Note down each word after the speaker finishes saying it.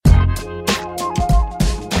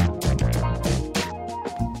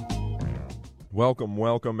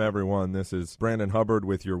Welcome everyone. This is Brandon Hubbard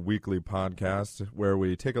with your weekly podcast where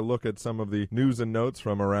we take a look at some of the news and notes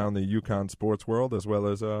from around the UConn sports world as well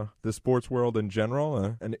as the sports world in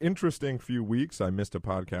general. An interesting few weeks. I missed a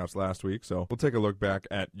podcast last week, so we'll take a look back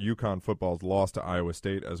at UConn football's loss to Iowa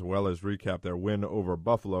State as well as recap their win over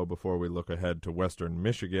Buffalo before we look ahead to Western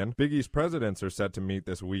Michigan. Big East presidents are set to meet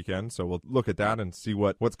this weekend, so we'll look at that and see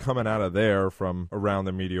what's coming out of there from around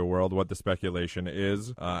the media world, what the speculation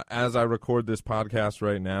is. As I record this podcast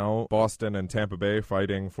right now, Boston and Tampa Bay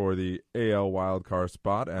fighting for the AL wildcard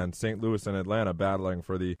spot, and St. Louis and Atlanta battling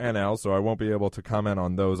for the NL, so I won't be able to comment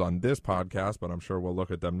on those on this podcast, but I'm sure we'll look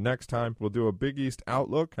at them next time. We'll do a Big East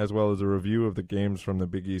outlook, as well as a review of the games from the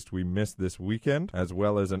Big East we missed this weekend, as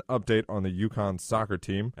well as an update on the UConn soccer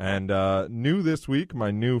team. And new this week,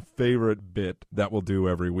 my new favorite bit that we'll do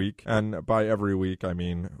every week, and by every week, I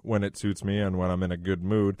mean when it suits me and when I'm in a good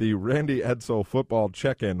mood, the Randy Edsall football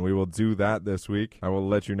check-in. We will do that this week. I will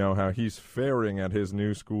let you know how he's faring at his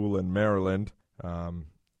new school in Maryland, and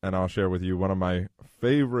I'll share with you one of my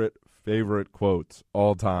favorite quotes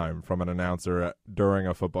all time from an announcer during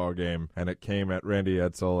a football game, and it came at Randy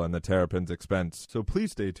Edsall and the Terrapins' expense. So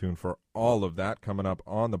please stay tuned for all of that coming up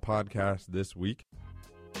on the podcast this week.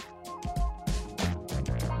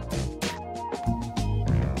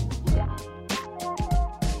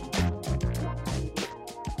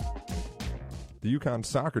 The UConn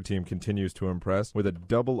soccer team continues to impress with a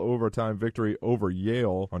double overtime victory over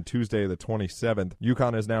Yale on Tuesday the 27th.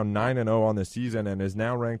 UConn is now 9-0 on the season and is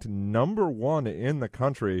now ranked number 1 in the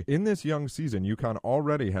country. In this young season, UConn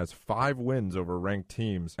already has 5 wins over ranked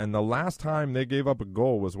teams, and the last time they gave up a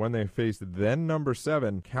goal was when they faced then number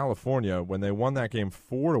 7 California when they won that game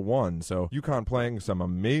 4-1. So UConn playing some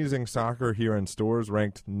amazing soccer here in Storrs,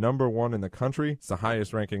 ranked number 1 in the country. It's the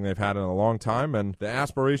highest ranking they've had in a long time, and the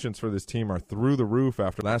aspirations for this team are through the roof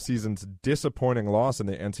after last season's disappointing loss in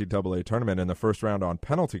the NCAA tournament in the first round on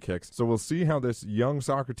penalty kicks. So we'll see how this young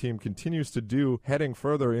soccer team continues to do heading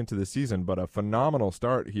further into the season, but a phenomenal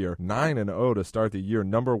start here. 9-0 to start the year,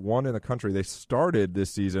 number 1 in the country. They started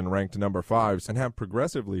this season ranked number 5 and have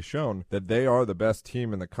progressively shown that they are the best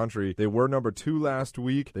team in the country. They were number 2 last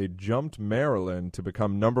week. They jumped Maryland to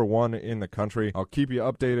become number 1 in the country. I'll keep you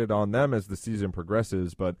updated on them as the season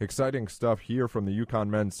progresses, but exciting stuff here from the UConn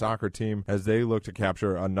men's soccer team as they look to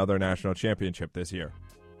capture another national championship this year.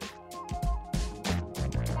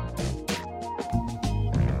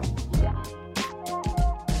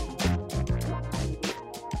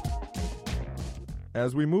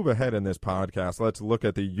 As we move ahead in this podcast, let's look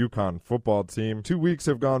at the UConn football team. 2 weeks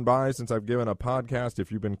have gone by since I've given a podcast.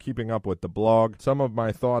 If you've been keeping up with the blog, some of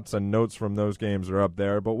my thoughts and notes from those games are up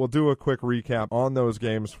there, but we'll do a quick recap on those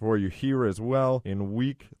games for you here as well. In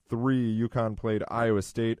week 3, UConn played Iowa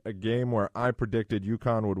State, a game where I predicted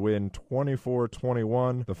UConn would win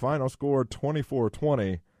 24-21. The final score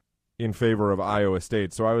 24-20. In favor of Iowa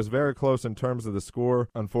State. So I was very close in terms of the score.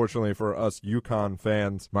 Unfortunately for us UConn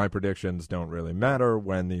fans, my predictions don't really matter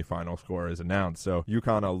when the final score is announced. So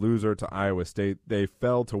UConn a loser to Iowa State. They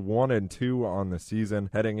fell to 1-2 on the season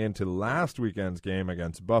heading into last weekend's game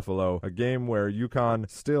against Buffalo, a game where UConn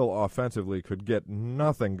still offensively could get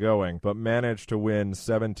nothing going, but managed to win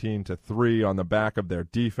 17-3 on the back of their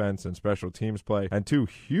defense and special teams play, and 2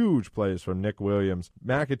 huge plays from Nick Williams.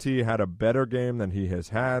 McAtee had a better game than he has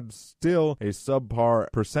had, still a subpar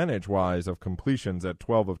percentage-wise of completions at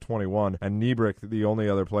 12 of 21, and Niebrick, the only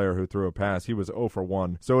other player who threw a pass, he was 0 for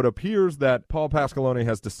 1. So it appears that Paul Pasqualoni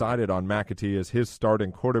has decided on McAtee as his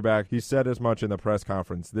starting quarterback. He said as much in the press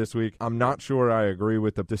conference this week. I'm not sure I agree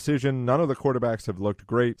with the decision. None of the quarterbacks have looked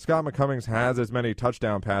great. Scott McCummings has as many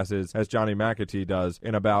touchdown passes as Johnny McAtee does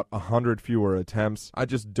in about 100 fewer attempts. I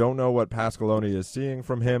just don't know what Pasqualoni is seeing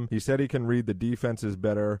from him. He said he can read the defenses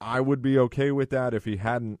better. I would be okay with that if he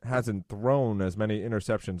hasn't thrown as many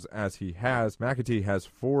interceptions as he has. McAtee has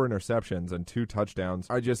 4 interceptions and 2 touchdowns.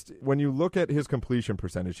 When you look at his completion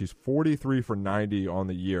percentage, he's 43 for 90 on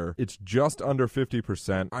the year. It's just under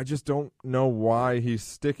 50%. I just don't know why he's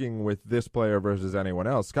sticking with this player versus anyone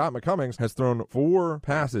else. Scott McCummings has thrown 4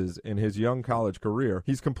 passes in his young college career.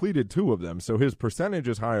 He's completed 2 of them, so his percentage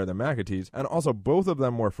is higher than McAtee's, and also both of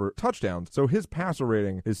them were for touchdowns, so his passer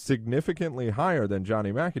rating is significantly higher than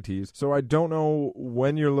Johnny McAtee's. So I don't know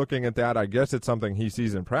when you're looking at that, I guess it's something he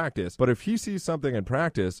sees in practice. But if he sees something in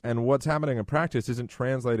practice and what's happening in practice isn't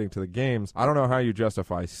translating to the games, I don't know how you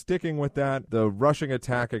justify sticking with that. The rushing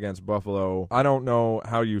attack against Buffalo, I don't know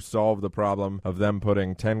how you solve the problem of them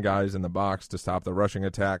putting 10 guys in the box to stop the rushing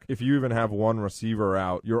attack. If you even have one receiver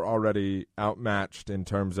out, you're already outmatched in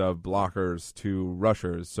terms of blockers to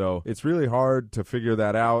rushers. So it's really hard to figure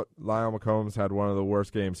that out. Lyle McCombs had one of the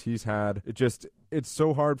worst games he's had. It's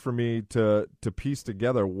so hard for me to piece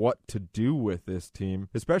together what to do with this team,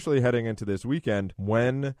 especially heading into this weekend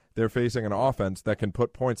when they're facing an offense that can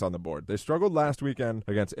put points on the board. They struggled last weekend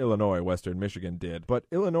against Illinois, Western Michigan did, but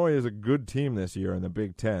Illinois is a good team this year in the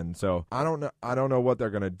Big Ten, so I don't know what they're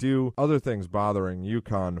going to do. Other things bothering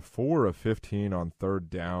UConn, 4 of 15 on third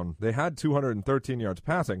down. They had 213 yards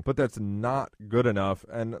passing, but that's not good enough,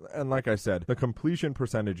 and like I said, the completion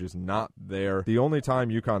percentage is not there. The only time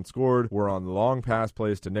UConn scored were on long pass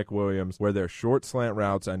plays to Nick Williams where they're short slant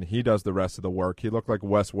routes and he does the rest of the work. He looked like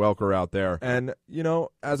Wes Welker out there. And,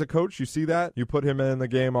 as a coach, you see that, you put him in the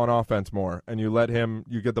game on offense more and you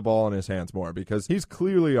get the ball in his hands more because he's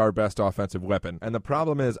clearly our best offensive weapon. And the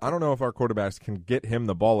problem is, I don't know if our quarterbacks can get him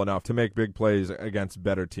the ball enough to make big plays against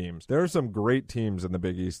better teams. There are some great teams in the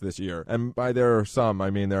Big East this year. And by there are some, I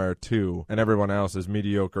mean there are 2 and everyone else is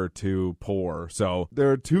mediocre to poor. So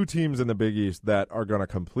there are 2 teams in the Big East that are going to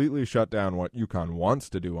completely shut down what UConn wants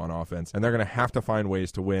to do on offense, and they're going to have to find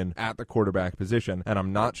ways to win at the quarterback position, and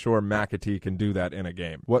I'm not sure McAtee can do that in a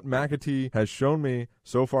game. What McAtee has shown me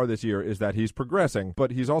so far this year is that he's progressing,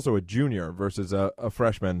 but he's also a junior versus a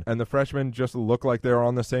freshman, and the freshmen just look like they're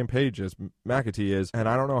on the same page as McAtee is, and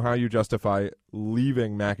I don't know how you justify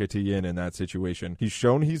leaving McAtee in that situation. He's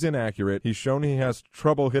shown he's inaccurate. He's shown he has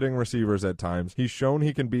trouble hitting receivers at times. He's shown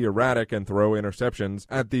he can be erratic and throw interceptions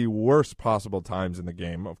at the worst possible times in the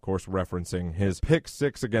game, of course referencing his pick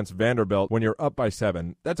 6 against Vanderbilt when you're up by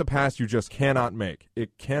 7. That's a pass you just cannot make.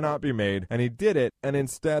 It cannot be made, and he did it, and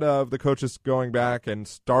instead of the coaches going back and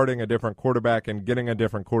starting a different quarterback and getting a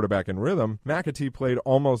different quarterback in rhythm, McAtee played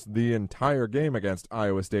almost the entire game against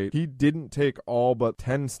Iowa State. He didn't take all but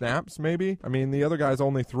 10 snaps, maybe. I mean, the other guys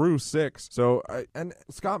only threw 6. And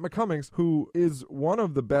Scott McCummings, who is one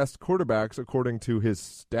of the best quarterbacks according to his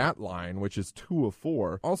stat line, which is 2 of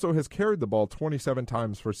 4, also has carried the ball 27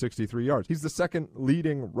 times for 63 yards. He's the second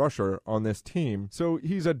leading rusher on this team, so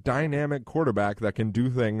he's a dynamic quarterback that can do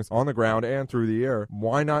things on the ground and through the air.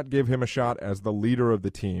 Why not give him a shot as the leader of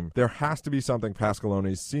the team? There has to be something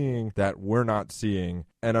Pasqualone's seeing that we're not seeing.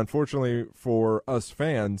 And unfortunately for us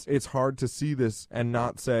fans, it's hard to see this and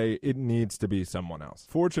not say it needs to be someone else.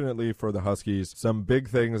 Fortunately for the Huskies, some big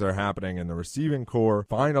things are happening in the receiving core.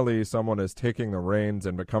 Finally, someone is taking the reins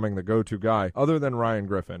and becoming the go-to guy other than Ryan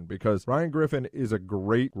Griffin, because Ryan Griffin is a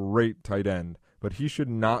great tight end, but he should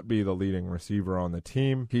not be the leading receiver on the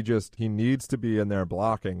team. He needs to be in there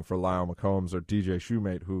blocking for Lyle McCombs or DJ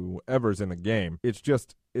Shoemate, whoever's in the game.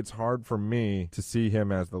 It's hard for me to see him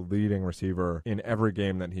as the leading receiver in every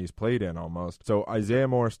game that he's played in almost. So Isaiah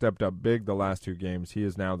Moore stepped up big the last 2 games. He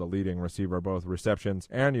is now the leading receiver, both receptions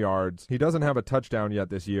and yards. He doesn't have a touchdown yet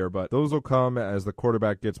this year, but those will come as the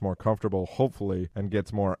quarterback gets more comfortable, hopefully, and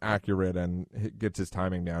gets more accurate and gets his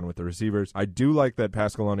timing down with the receivers. I do like that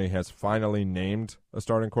Pasqualone has finally named a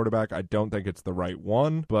starting quarterback. I don't think it's the right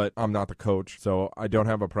one, but I'm not the coach, so I don't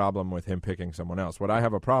have a problem with him picking someone else. What I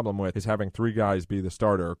have a problem with is having 3 guys be the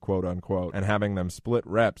starter, quote unquote, and having them split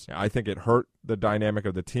reps. I think it hurt the dynamic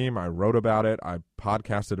of the team. I wrote about it. I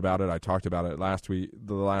podcasted about it. I talked about it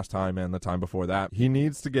the last time and the time before that. He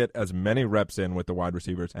needs to get as many reps in with the wide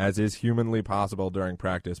receivers as is humanly possible during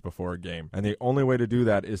practice before a game. And the only way to do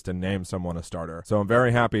that is to name someone a starter. So I'm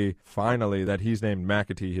very happy finally that he's named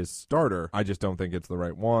McAtee his starter. I just don't think it's the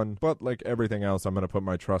right one. But like everything else, I'm going to put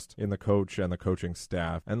my trust in the coach and the coaching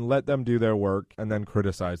staff and let them do their work and then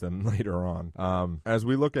criticize them later on. As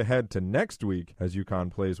we look ahead to next week, as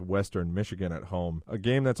UConn plays Western Michigan at home, a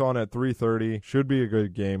game that's on at 3:30, should be a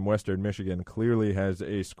good game. Western Michigan clearly has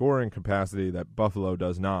a scoring capacity that Buffalo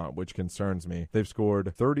does not, which concerns me. They've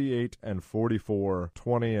scored 38 and 44,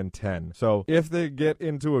 20 and 10. So if they get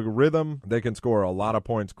into a rhythm, they can score a lot of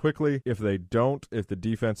points quickly. If they don't, if the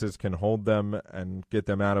defenses can hold them and get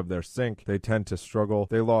them out of their sync, they tend to struggle.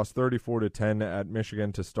 They lost 34-10 at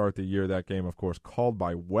Michigan to start the year. That game, of course, called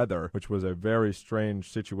by weather, which was a very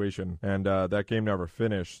strange situation, and that game never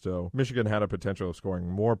finished. So Michigan had a potential of scoring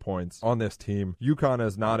more points on this team. UConn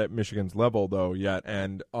is not at Michigan's level, though, yet,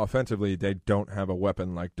 and offensively, they don't have a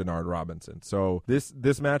weapon like Denard Robinson. So this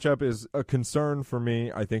matchup is a concern for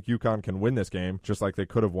me. I think UConn can win this game, just like they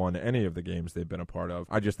could have won any of the games they've been a part of.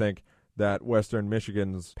 I just think that Western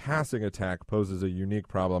Michigan's passing attack poses a unique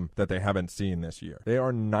problem that they haven't seen this year. They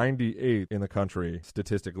are 98th in the country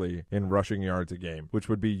statistically in rushing yards a game, which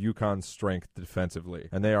would be UConn's strength defensively.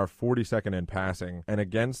 And they are 42nd in passing. And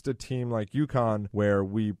against a team like UConn, where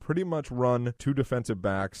we pretty much run 2 defensive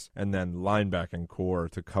backs and then linebacking core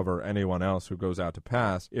to cover anyone else who goes out to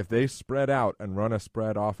pass, if they spread out and run a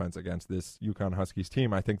spread offense against this UConn Huskies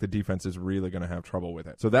team, I think the defense is really going to have trouble with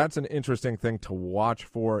it. So that's an interesting thing to watch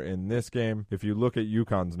for in this game. If you look at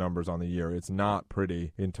UConn's numbers on the year, it's not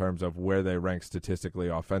pretty in terms of where they rank statistically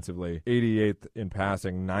offensively. 88th in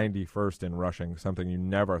passing, 91st in rushing, something you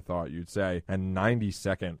never thought you'd say, and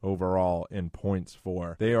 92nd overall in points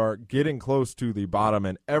for. They are getting close to the bottom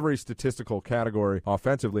in every statistical category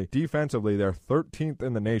offensively. Defensively, they're 13th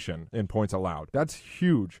in the nation in points allowed. That's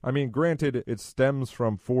huge. I mean, granted, it stems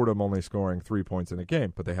from Fordham only scoring 3 points in a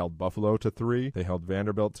game, but they held Buffalo to 3, they held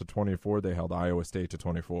Vanderbilt to 24, they held Iowa State to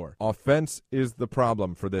 24. Offense is the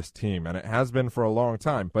problem for this team, and it has been for a long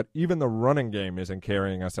time, but even the running game isn't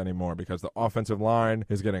carrying us anymore because the offensive line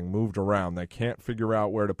is getting moved around. They can't figure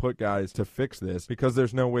out where to put guys to fix this because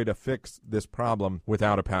there's no way to fix this problem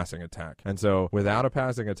without a passing attack. And so without a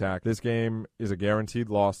passing attack, this game is a guaranteed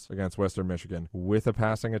loss against Western Michigan. With a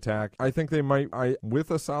passing attack, I think they might,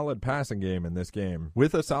 with a solid passing game in this game,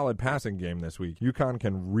 with a solid passing game this week, UConn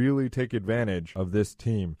can really take advantage of this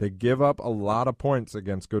team. They give up a lot of points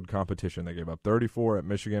against good competition. They gave up 34 at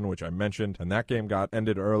Michigan, which I mentioned, and that game got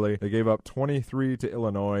ended early. They gave up 23 to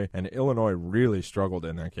Illinois, and Illinois really struggled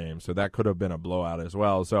in that game, so that could have been a blowout as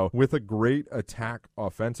well. So with a great attack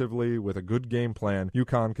offensively, with a good game plan,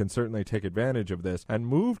 UConn can certainly take advantage of this and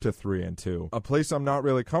move to 3-2. A place I'm not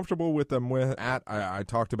really comfortable with them I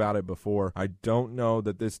talked about it before. I don't know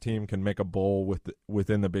that this team can make a bowl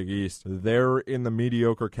within the Big East. They're in the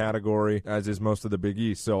mediocre category, as is most of the Big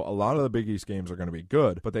East, so a lot of the Big East games are going to be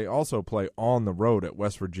good, but they also play on the road at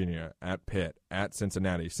West Virginia, at Pitt, at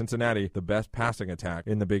Cincinnati. Cincinnati, the best passing attack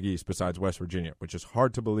in the Big East besides West Virginia, which is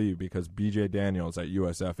hard to believe because B.J. Daniels at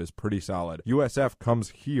USF is pretty solid. USF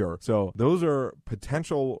comes here, so those are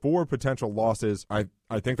four potential losses.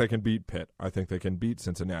 I think they can beat Pitt. I think they can beat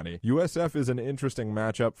Cincinnati. USF is an interesting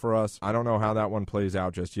matchup for us. I don't know how that one plays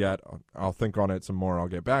out just yet. I'll think on it some more. I'll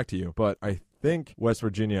get back to you. But I think West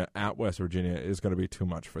Virginia at West Virginia is going to be too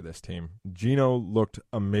much for this team. Gino looked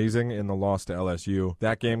amazing in the loss to LSU.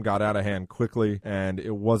 That game got out of hand quickly, and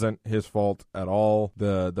it wasn't his fault at all.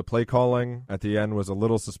 The play calling at the end was a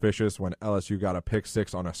little suspicious when LSU got a pick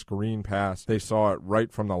 6 on a screen pass. They saw it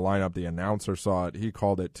right from the lineup. The announcer saw it. He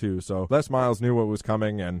called it too. So Les Miles knew what was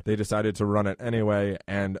coming, and they decided to run it anyway,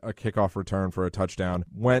 and a kickoff return for a touchdown.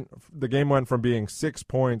 The game went from being 6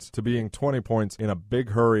 points to being 20 points in a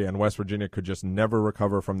big hurry, and West Virginia could just never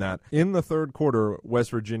recover from that. In the third quarter,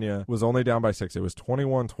 West Virginia was only down by 6. It was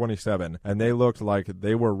 21-27, and they looked like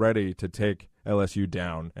they were ready to take LSU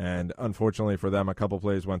down, and unfortunately for them, a couple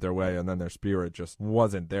plays went their way, and then their spirit just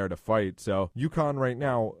wasn't there to fight. So UConn right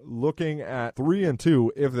now looking at 3-2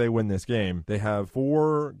 if they win this game. They have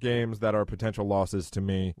 4 games that are potential losses to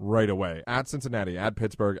me right away: at Cincinnati, at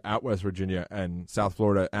Pittsburgh, at West Virginia, and South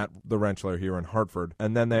Florida at the Rentschler here in Hartford.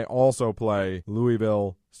 And then they also play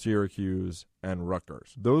Louisville, Syracuse, and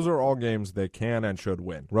Rutgers. Those are all games they can and should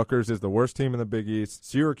win. Rutgers is the worst team in the Big East.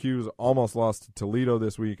 Syracuse almost lost to Toledo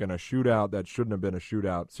this week in a shootout that shouldn't have been a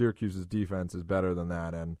shootout. Syracuse's defense is better than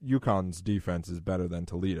that, and UConn's defense is better than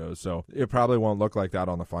Toledo's, so it probably won't look like that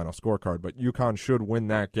on the final scorecard, but UConn should win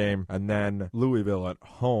that game. And then Louisville at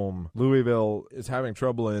home. Louisville is having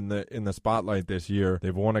trouble in the spotlight this year.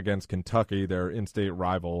 They've won against Kentucky, their in-state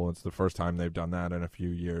rival. It's the first time they've done that in a few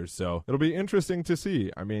years, so it'll be interesting to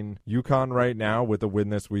see. I mean, UConn right now with the win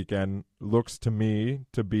this weekend looks to me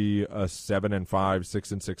to be a 7-5,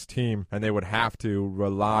 6-6 team, and they would have to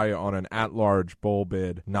rely on an at-large bowl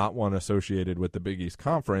bid, not one associated with the Big East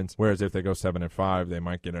Conference, whereas if they go 7-5, they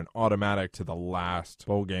might get an automatic to the last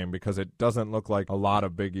bowl game, because it doesn't look like a lot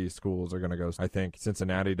of Big East schools are going to go. I think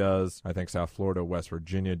Cincinnati does. I think South Florida, West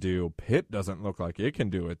Virginia do. Pitt doesn't look like it can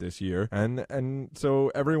do it this year, and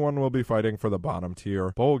so everyone will be fighting for the bottom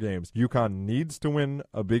tier bowl games. UConn needs to win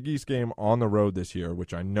a Big East game on the road this year,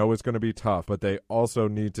 which I know is going to be tough, but they also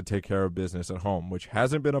need to take care of business at home, which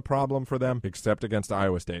hasn't been a problem for them except against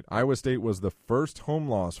Iowa State. Iowa State was the first home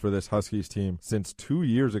loss for this Huskies team since 2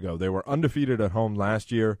 years ago. They were undefeated at home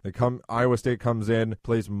last year. Iowa State comes in,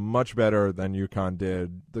 plays much better than UConn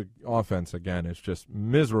did. The offense, again, is just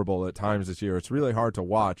miserable at times this year. It's really hard to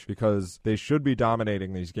watch because they should be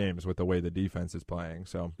dominating these games with the way the defense is playing.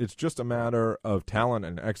 So it's just a matter of talent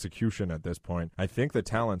and execution at this point. I think the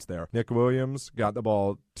talent's there. Nick Williams Williams got the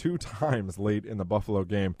ball 2 times late in the Buffalo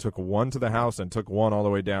game, took one to the house and took one all the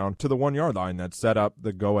way down to the 1-yard line that set up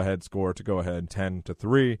the go-ahead score to go ahead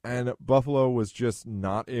 10-3. And Buffalo was just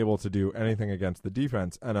not able to do anything against the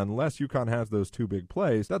defense. And unless UConn has those 2 big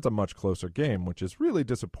plays, that's a much closer game, which is really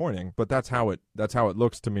disappointing. But that's how it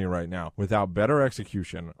looks to me right now. Without better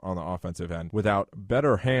execution on the offensive end, without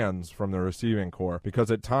better hands from the receiving corps, because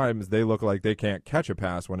at times they look like they can't catch a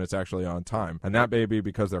pass when it's actually on time. And that may be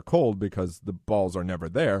because they're cold, because the balls are never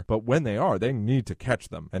there. But when they are, they need to catch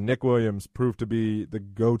them. And Nick Williams proved to be the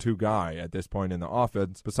go-to guy at this point in the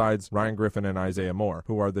offense, besides Ryan Griffin and Isaiah Moore,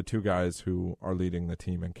 who are the 2 guys who are leading the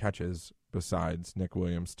team in catches besides Nick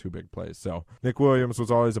Williams' 2 big plays. So Nick Williams was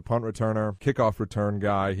always a punt returner, kickoff return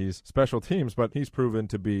guy. He's special teams, but he's proven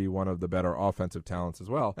to be one of the better offensive talents as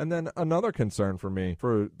well. And then another concern for me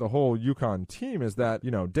for the whole UConn team is that,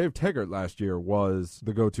 Dave Taggart last year was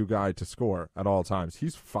the go-to guy to score at all times.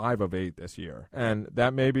 He's 5 of 8 this year. And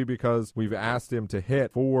that may be because we've asked him to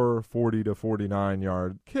hit 4 40 to 49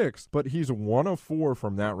 yard kicks, but he's 1 of 4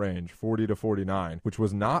 from that range, 40 to 49, which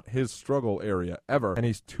was not his struggle area ever. And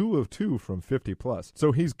he's 2 of 2 from 50 plus.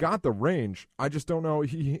 So he's got the range. I just don't know.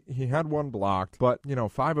 He had one blocked, but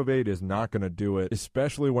 5 of 8 is not going to do it,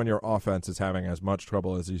 especially when your offense is having as much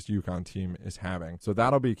trouble as this UConn team is having. So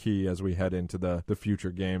that'll be key as we head into the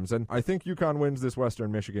future games. And I think UConn wins this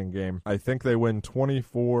Western Michigan game. I think they win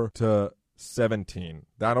 24-17.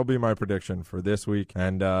 That'll be my prediction for this week.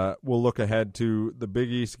 And we'll look ahead to the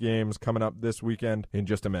Big East games coming up this weekend in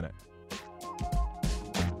just a minute.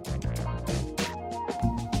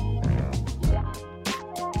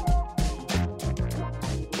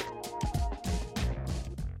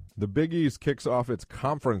 The Big East kicks off its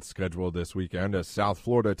conference schedule this weekend as South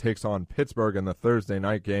Florida takes on Pittsburgh in the Thursday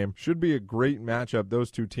night game. Should be a great matchup.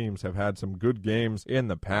 Those 2 teams have had some good games in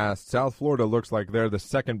the past. South Florida looks like they're the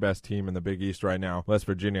second best team in the Big East right now. West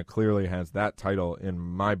Virginia clearly has that title in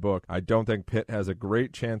my book. I don't think Pitt has a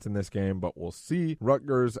great chance in this game, but we'll see.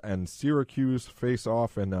 Rutgers and Syracuse face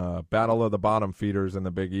off in a battle of the bottom feeders in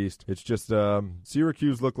the Big East. It's just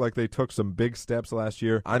Syracuse looked like they took some big steps last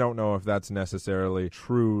year. I don't know if that's necessarily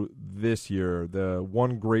true this year. The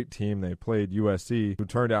one great team they played, USC, who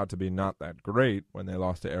turned out to be not that great when they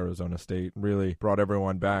lost to Arizona State, really brought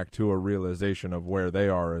everyone back to a realization of where they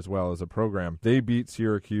are as well as a program. They beat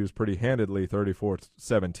Syracuse pretty handedly,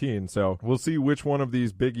 34-17, so we'll see which one of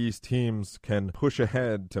these Big East teams can push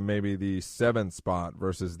ahead to maybe the 7th spot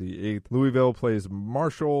versus the 8th. Louisville plays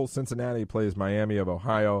Marshall, Cincinnati plays Miami of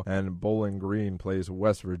Ohio, and Bowling Green plays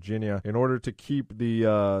West Virginia in order to keep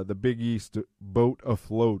the Big East boat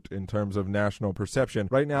afloat in terms of national perception.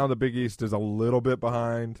 Right now, the Big East is a little bit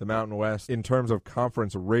behind the Mountain West in terms of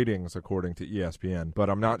conference ratings, according to ESPN, but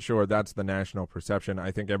I'm not sure that's the national perception. I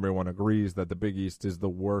think everyone agrees that the Big East is the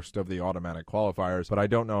worst of the automatic qualifiers, but I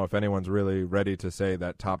don't know if anyone's really ready to say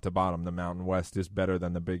that top to bottom, the Mountain West is better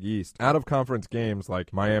than the Big East. Out of conference games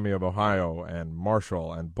like Miami of Ohio and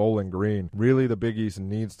Marshall and Bowling Green, really the Big East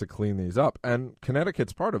needs to clean these up, and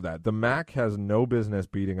Connecticut's part of that. The MAC has no business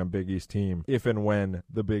beating a Big East team if and when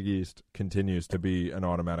the Big East continues to be an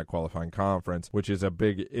automatic qualifying conference, which is a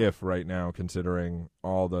big if right now considering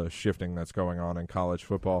all the shifting that's going on in college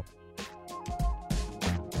football.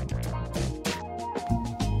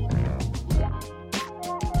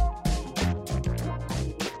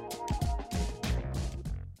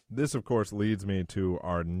 This, of course, leads me to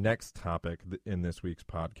our next topic in this week's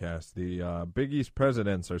podcast. The Big East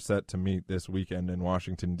presidents are set to meet this weekend in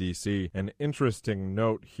Washington, D.C. An interesting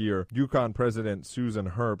note here, UConn President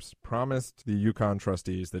Susan Herbst promised the UConn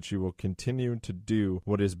trustees that she will continue to do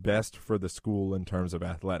what is best for the school in terms of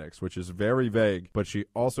athletics, which is very vague, but she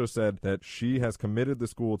also said that she has committed the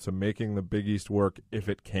school to making the Big East work if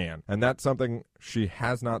it can. And that's something she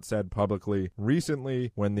has not said publicly.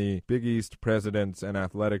 Recently, when the Big East presidents and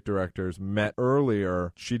athletic directors met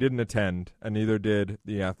earlier, she didn't attend, and neither did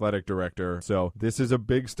the athletic director. So this is a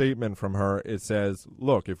big statement from her. It says,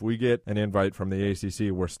 look, if we get an invite from the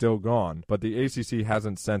ACC, we're still gone. But the ACC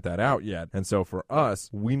hasn't sent that out yet. And so for us,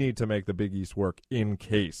 we need to make the Big East work in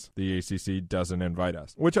case the ACC doesn't invite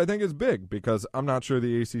us, which I think is big because I'm not sure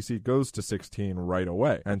the ACC goes to 16 right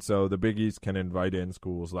away. And so the Big East can invite in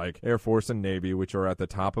schools like Air Force and Navy, which are at the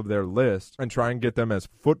top of their list, and try and get them as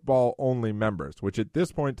football-only members, which at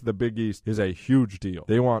this point to the Big East is a huge deal.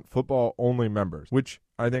 They want football-only members, which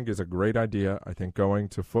I think is a great idea. I think going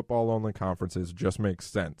to football-only conferences just makes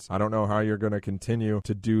sense. I don't know how you're going to continue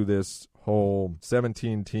to do this whole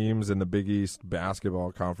 17 teams in the Big East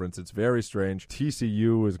basketball conference. It's very strange.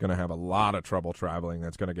 TCU is going to have a lot of trouble traveling.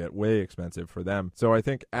 That's going to get way expensive for them. So I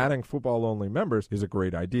think adding football-only members is a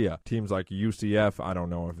great idea. Teams like UCF, I don't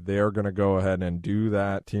know if they're going to go ahead and do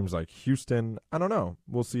that. Teams like Houston, I don't know.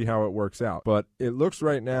 We'll see how it works out. But it looks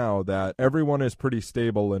right now that everyone is pretty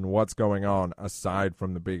stable in what's going on aside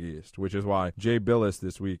from the Big East, which is why Jay Billis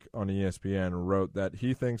this week on ESPN wrote that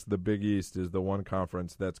he thinks the Big East is the one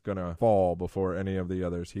conference that's going to fall before any of the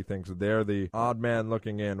others. He thinks they're the odd man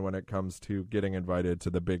looking in when it comes to getting invited to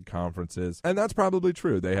the big conferences. And that's probably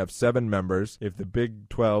true. They have 7 members. If the Big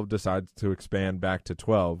 12 decides to expand back to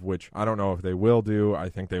 12, which I don't know if they will do, I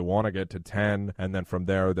think they want to get to 10, and then from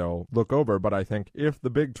there they'll look over. But I think if the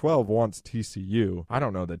Big 12 wants TCU, I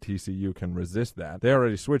don't know that TCU can resist that. They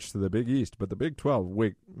already switched to the Big East, but the Big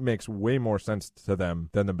 12 makes way more sense to them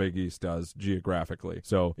than the Big East does geographically.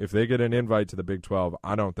 So if they get an invite to the Big 12,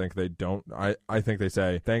 I don't think they don't. I think they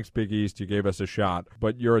say, thanks Big East, you gave us a shot,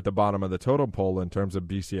 but you're at the bottom of the totem pole in terms of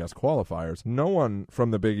BCS qualifiers. No one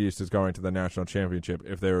from the Big East is going to the national championship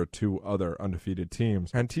if there are 2 other undefeated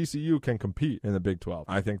teams, and TCU can compete in the Big 12.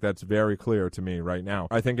 I think that's very clear to me right now.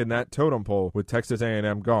 I think in that totem pole, with Texas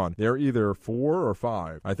A&M gone, they're either 4 or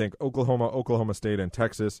 5. I think Oklahoma State, and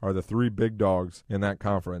Texas are the 3 big dogs in that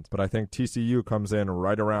conference, but I think TCU comes in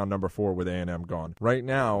right around number 4 with A&M gone. Right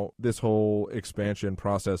now, this whole expansion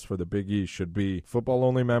process for the Big East should be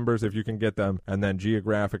football-only members if you can get them, and then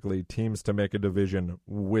geographically teams to make a division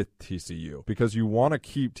with TCU, because you want to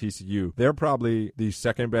keep TCU. They're probably the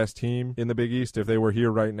second best team in the Big East if they were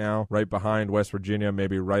here right now, right behind West Virginia,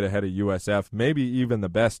 maybe right ahead of USF, maybe even the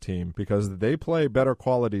best team, because they play better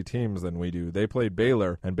quality teams than we do. They played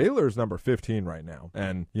Baylor, and Baylor's number 15 right now.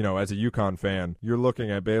 And, as a UConn fan, you're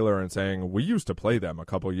looking at Baylor and saying, we used to play them a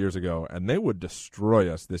couple years ago, and they would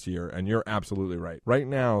destroy us this year, and you're absolutely right. Right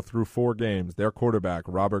now, through 4 games, their quarterback,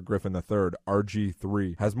 Robert Griffin III,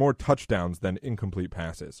 RG3, has more touchdowns than incomplete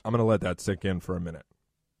passes. I'm going to let that sink in for a minute.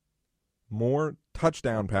 More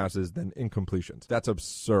touchdown passes than incompletions. That's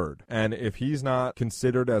absurd. And if he's not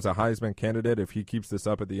considered as a Heisman candidate, if he keeps this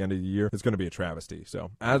up at the end of the year, it's going to be a travesty.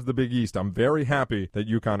 So as the Big East, I'm very happy that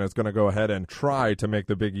UConn is going to go ahead and try to make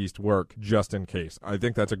the Big East work just in case. I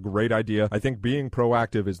think that's a great idea. I think being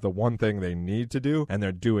proactive is the one thing they need to do, and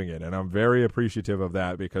they're doing it. And I'm very appreciative of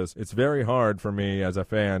that, because it's very hard for me as a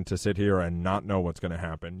fan to sit here and not know what's going to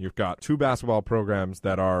happen. You've got 2 basketball programs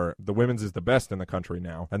that are, the women's is the best in the country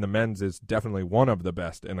now, and the men's is definitely one of the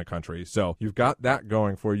best in the country. So you've got that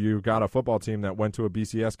going for you. You've got a football team that went to a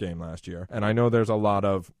BCS game last year. And I know there's a lot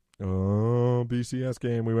of, BCS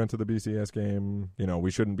game. We went to the BCS game.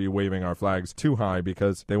 We shouldn't be waving our flags too high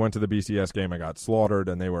because they went to the BCS game and got slaughtered,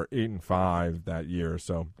 and they were 8-5 that year.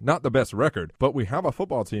 So not the best record, but we have a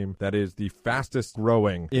football team that is the fastest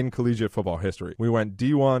growing in collegiate football history. We went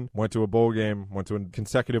D1, went to a bowl game, went to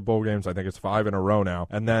consecutive bowl games. I think it's 5 in a row now,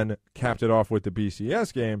 and then capped it off with the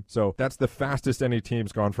BCS game. So that's the fastest any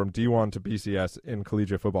team's gone from D1 to BCS in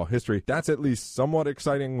collegiate football history. That's at least somewhat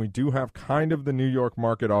exciting. We do have kind of the New York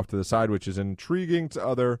market off to the side, which is intriguing to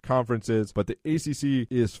other conferences, but the ACC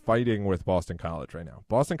is fighting with Boston College right now.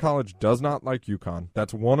 Boston College does not like UConn.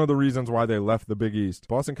 That's one of the reasons why they left the Big East.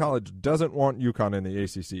 Boston College doesn't want UConn in the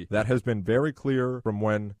ACC. That has been very clear from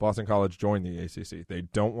when Boston College joined the ACC. They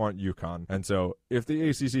don't want UConn. And so if the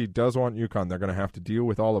ACC does want UConn, they're going to have to deal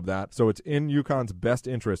with all of that. So it's in UConn's best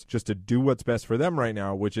interest just to do what's best for them right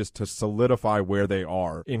now, which is to solidify where they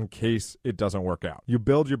are in case it doesn't work out. You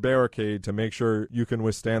build your barricade to make sure you can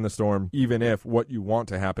withstand the storm, even if what you want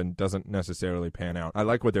to happen doesn't necessarily pan out. I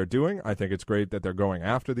like what they're doing. I think it's great that they're going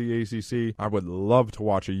after the ACC. I would love to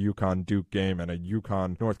watch a UConn-Duke game and a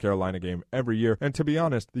UConn-North Carolina game every year. And to be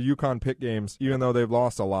honest, the UConn-Pitt games, even though they've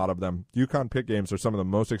lost a lot of them, UConn-Pitt games are some of the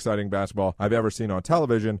most exciting basketball I've ever seen on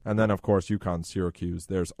television. And then, of course, UConn-Syracuse.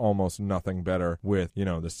 There's almost nothing better with,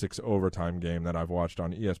 the 6 overtime game that I've watched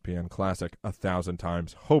on ESPN Classic 1,000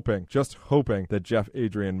 times, just hoping that Jeff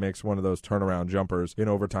Adrian makes one of those turnaround jumpers in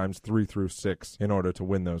overtimes 3 through 6 in order to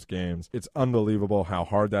win those games. It's unbelievable how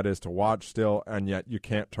hard that is to watch still, and yet you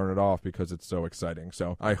can't turn it off because it's so exciting.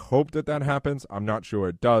 So I hope that happens. I'm not sure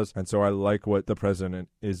it does, and so I like what the president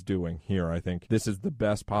is doing here. I think this is the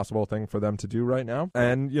best possible thing for them to do right now.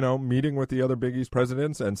 And, meeting with the other Big East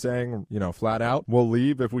presidents and saying, flat out, we'll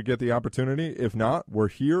leave if we get the opportunity. If not, we're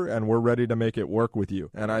here and we're ready to make it work with you.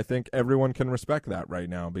 And I think everyone can respect that right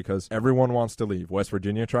now because everyone wants to leave. West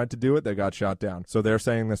Virginia tried to do it. They got shot down. So they're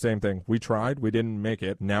saying the same thing. We tried. We didn't make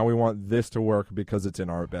it. Now we want this to work because it's in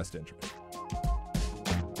our best interest.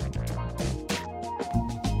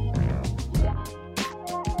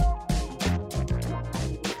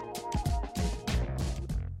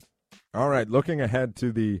 All right, looking ahead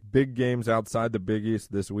to the big games outside the Big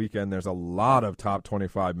East this weekend, there's a lot of top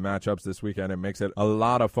 25 matchups this weekend. It makes it a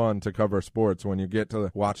lot of fun to cover sports when you get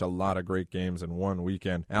to watch a lot of great games in one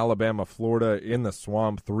weekend. Alabama, Florida in the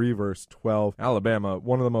Swamp, 3-12. Alabama,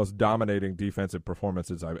 one of the most dominating defensive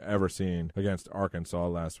performances I've ever seen against Arkansas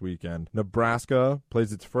last weekend. Nebraska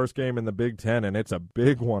plays its first game in the Big Ten, and it's a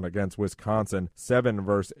big one against Wisconsin,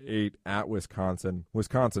 7-8 at Wisconsin.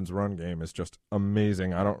 Wisconsin's run game is just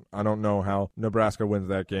amazing. I don't know how Nebraska wins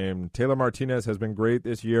that game. Taylor Martinez has been great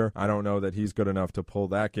this year. I don't know that he's good enough to pull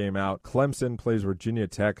that game out. Clemson plays Virginia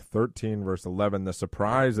Tech, 13-11. The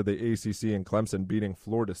surprise of the ACC and Clemson beating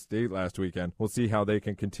Florida State last weekend. We'll see how they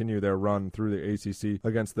can continue their run through the ACC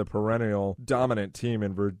against the perennial dominant team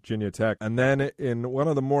in Virginia Tech. And then in one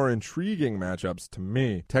of the more intriguing matchups to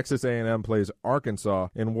me, Texas A&M plays Arkansas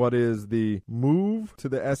in what is the move to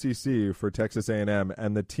the SEC for Texas A&M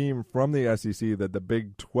and the team from the SEC that the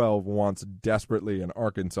Big 12 wants desperately in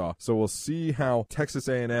Arkansas. So we'll see how Texas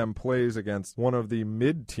A&M plays against one of the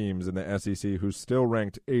mid teams in the SEC who's still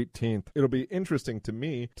ranked 18th. It'll be interesting to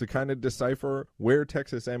me to kind of decipher where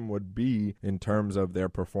Texas A&M would be in terms of their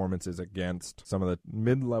performances against some of the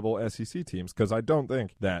mid-level SEC teams, because I don't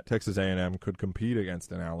think that Texas A&M could compete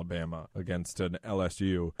against an Alabama, against an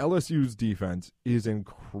LSU. LSU's defense is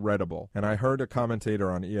incredible, and I heard a commentator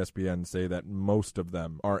on ESPN say that most of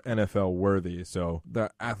them are NFL worthy, so the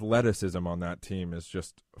athleticism on that team is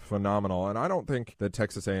just phenomenal, and I don't think that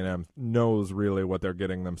Texas A&M knows really what they're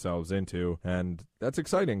getting themselves into, and that's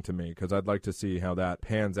exciting to me because I'd like to see how that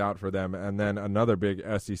pans out for them. And then another big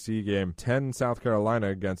SEC game, 10 South Carolina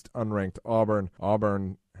against unranked Auburn.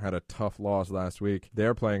 Auburn had a tough loss last week.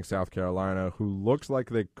 They're playing South Carolina, who looks like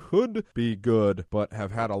they could be good, but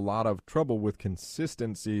have had a lot of trouble with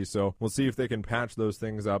consistency. So we'll see if they can patch those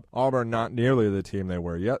things up. Auburn, not nearly the team they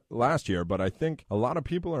were yet last year, but I think a lot of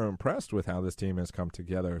people are impressed with how this team has come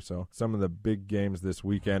together. So some of the big games this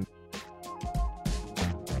weekend.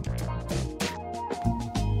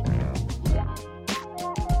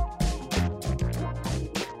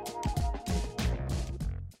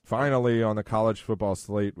 Finally, on the college football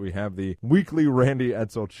slate, we have the weekly Randy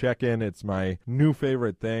Edsall check-in. It's my new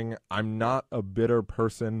favorite thing. I'm not a bitter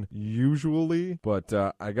person usually, but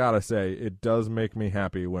I gotta say, it does make me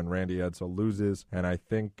happy when Randy Edsall loses, and I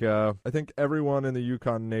think everyone in the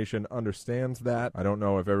UConn Nation understands that. I don't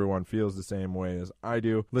know if everyone feels the same way as I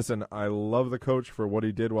do. Listen, I love the coach for what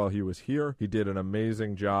he did while he was here. He did an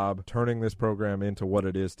amazing job turning this program into what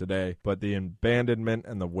it is today, but the abandonment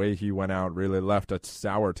and the way he went out really left a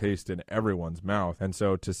sour taste in everyone's mouth. And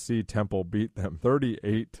so to see Temple beat them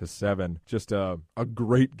 38-7, just a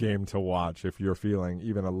great game to watch if you're feeling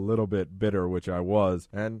even a little bit bitter, which I was.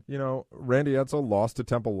 And, you know, Randy Edsall lost to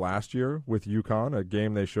Temple last year with UConn, a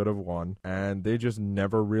game they should have won, and they just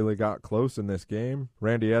never really got close in this game.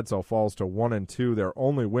 Randy Edsall falls to 1-2, their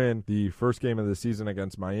only win, the first game of the season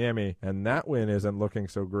against Miami, and that win isn't looking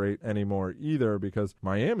so great anymore either because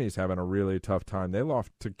Miami's having a really tough time. They lost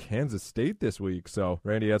to Kansas State this week, so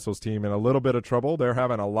Randy Edsall's team in a little bit of trouble. They're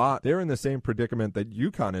in the same predicament that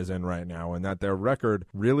UConn is in right now, and that their record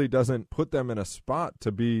really doesn't put them in a spot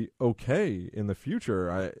to be okay in the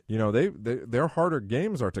future. Their harder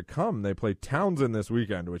games are to come. They play Townsend this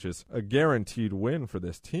weekend, which is a guaranteed win for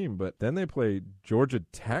this team, but then they play Georgia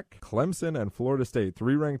Tech, Clemson, and Florida State,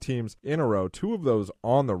 3 ranked teams in a row, 2 of those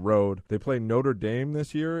on the road. They play Notre Dame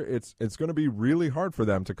this year. It's going to be really hard for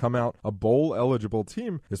them to come out a bowl eligible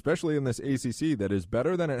team, especially in this ACC that is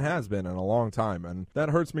better than it has been in a long time, and that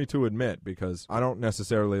hurts me to admit because I don't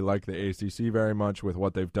necessarily like the ACC very much with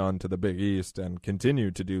what they've done to the Big East and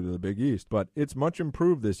continue to do to the Big East, but it's much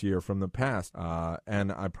improved this year from the past,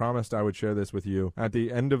 and I promised I would share this with you. At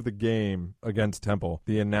the end of the game against Temple,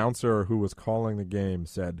 the announcer who was calling the game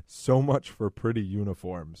said, "So much for pretty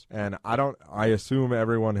uniforms," and I assume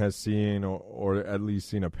everyone has seen or at least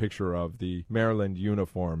seen a picture of the Maryland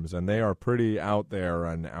uniforms, and they are pretty out there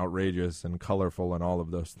and outrageous and colorful and all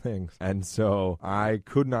of those things. And so I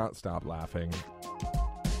could not stop laughing.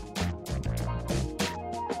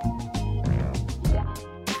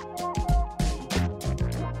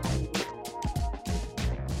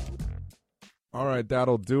 All right,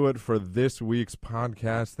 that'll do it for this week's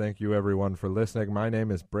podcast. Thank you, everyone, for listening. My name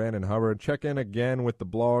is Brandon Hubbard. Check in again with the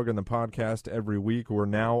blog and the podcast every week. We're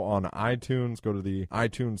now on iTunes. Go to the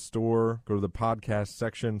iTunes store, go to the podcast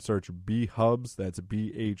section, search B-Hubs. That's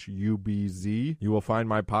B-H-U-B-Z. You will find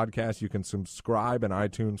my podcast. You can subscribe, and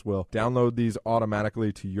iTunes will download these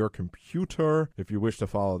automatically to your computer if you wish to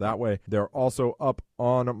follow that way. They're also up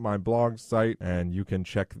on my blog site, and you can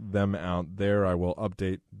check them out there. I will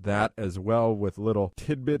update that as well with little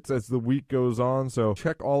tidbits as the week goes on. So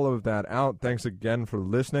check all of that out. Thanks again for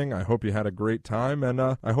listening. I hope you had a great time, and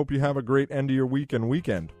I hope you have a great end of your week and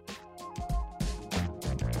weekend.